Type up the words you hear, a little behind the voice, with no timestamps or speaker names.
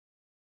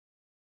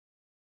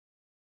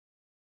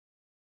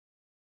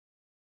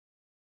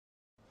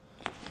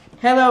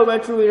Hello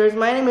Retro Readers,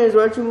 my name is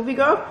Retro Movie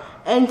Girl,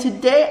 and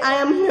today I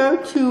am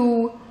here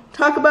to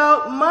talk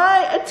about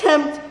my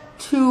attempt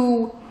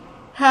to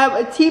have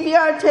a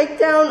TBR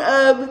takedown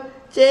of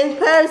James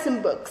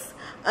Patterson books.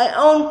 I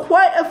own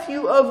quite a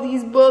few of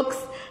these books,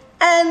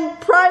 and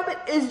private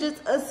is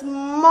just a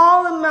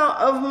small amount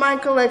of my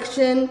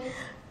collection.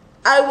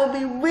 I will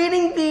be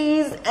reading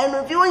these and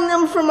reviewing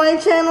them for my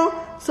channel,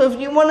 so if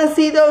you want to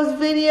see those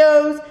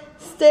videos,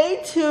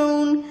 stay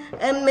tuned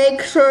and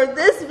make sure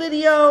this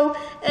video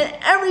and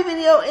every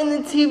video in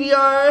the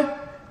TBR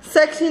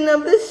section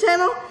of this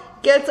channel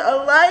gets a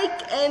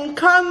like and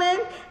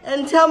comment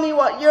and tell me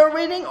what you're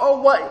reading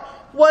or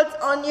what's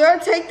on your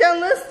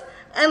takedown list,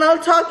 and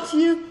I'll talk to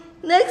you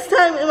next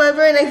time in my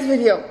very next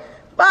video.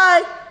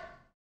 Bye!